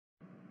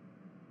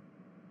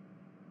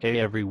Hey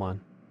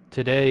everyone.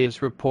 Today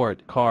is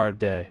report card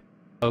day.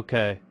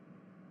 Okay.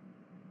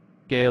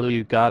 Caillou,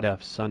 you got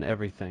F's on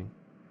everything.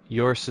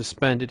 You're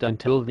suspended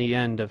until the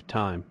end of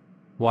time.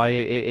 Why?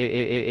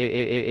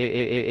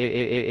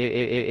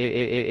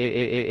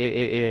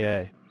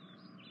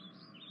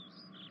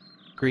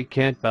 Greek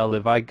can't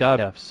believe I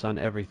got F's on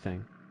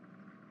everything.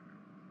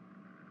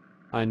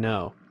 I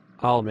know.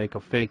 I'll make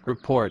a fake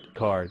report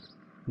card.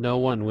 No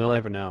one will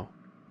ever know.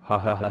 Ha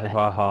ha ha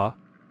ha ha.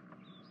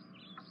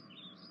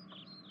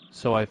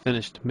 So I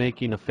finished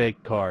making a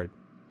fake card.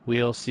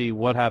 We'll see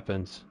what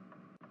happens.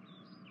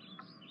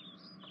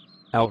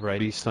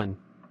 Alrighty son.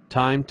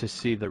 Time to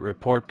see the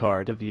report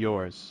card of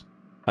yours.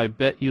 I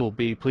bet you'll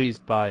be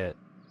pleased by it.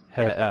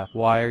 Heh,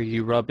 why are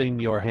you rubbing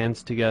your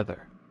hands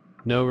together?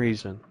 No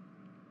reason.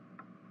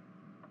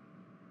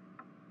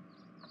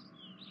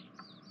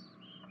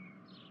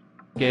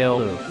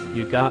 Caillou,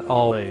 you got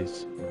all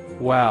A's.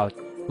 Wow,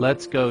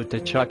 let's go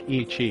to Chuck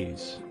E.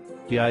 Cheese.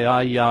 Yeah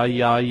yeah yeah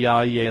yeah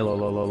yeah yeah la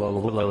la la la la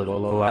la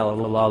la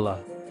la la la.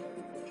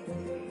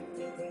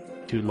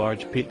 2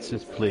 large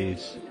pizzas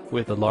please,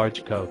 with a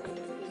large Coke.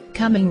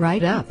 Coming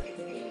right up.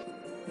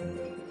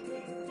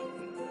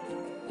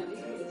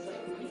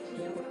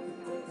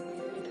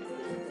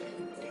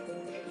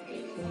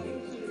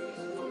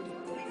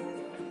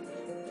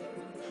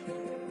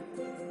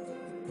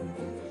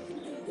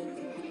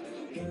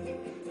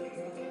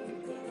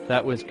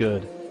 That was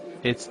good.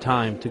 It's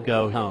time to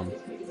go home.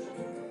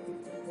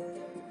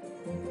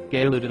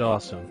 Caillou did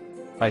awesome.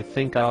 I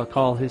think I'll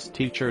call his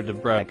teacher to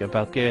brag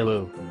about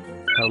Caillou.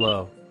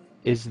 Hello.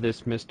 Is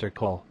this Mr.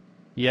 Cole?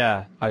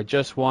 Yeah, I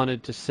just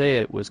wanted to say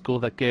it was cool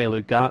that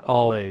Caillou got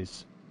all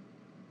A's.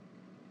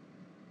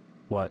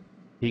 What?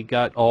 He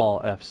got all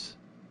F's.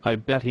 I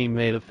bet he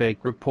made a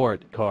fake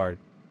report card.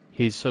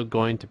 He's so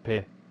going to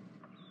pay.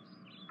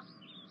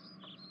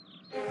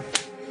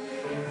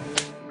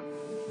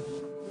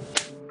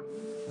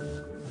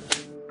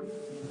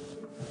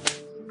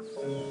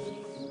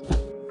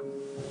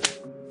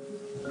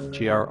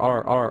 Caillou,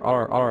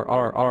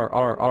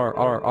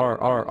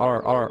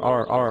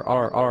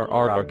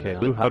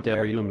 how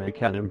dare you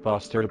make an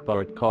imposter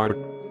report card?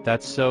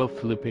 That's so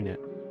flipping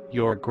it.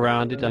 You're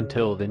grounded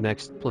until the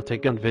next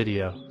Platigan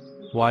video.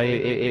 Why?